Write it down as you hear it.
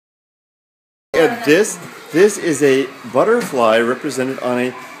at this. This is a butterfly represented on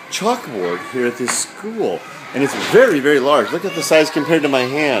a chalkboard here at this school. And it's very, very large. Look at the size compared to my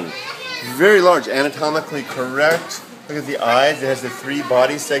hand. Very large, anatomically correct. Look at the eyes. It has the 3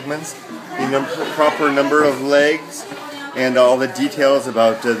 body segments, the proper number of legs, and all the details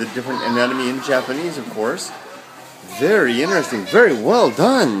about the different anatomy in Japanese, of course. Very interesting. Very well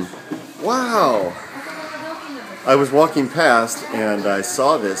done. Wow. I was walking past and I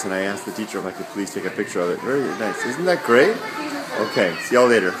saw this and I asked the teacher if I could please take a picture of it. Very nice. Isn't that great? Okay. See y'all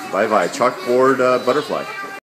later. Bye-bye. Chalkboard butterfly.